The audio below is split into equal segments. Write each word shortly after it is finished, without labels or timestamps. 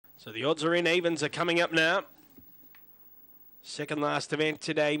So the odds are in. Evens are coming up now. Second last event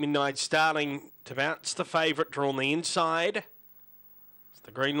today, Midnight Starling to bounce the favourite, drawn the inside. So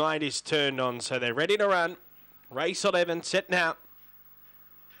the green light is turned on, so they're ready to run. Race 11 set now.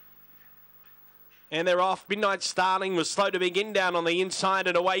 And they're off. Midnight Starling was slow to begin down on the inside,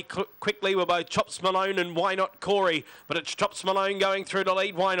 and away quickly were both Chops Malone and Why Not Corey. But it's Chops Malone going through to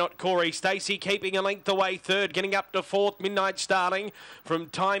lead Why Not Corey. Stacey keeping a length away third, getting up to fourth. Midnight Starling from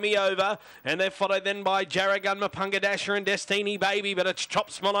Timey Over. And they're followed then by Jarragun, Mapunga Dasher and Destiny Baby. But it's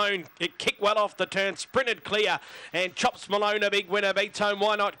Chops Malone. It kicked well off the turn, sprinted clear. And Chops Malone, a big winner, beats home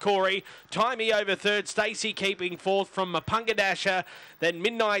Why Not Corey. Timey Over third, Stacey keeping fourth from Mapunga Dasher. Then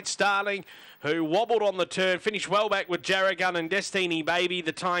Midnight Starling, who wobbled on the turn, finished well back with Jarragun and Destiny Baby.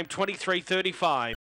 The time 23:35.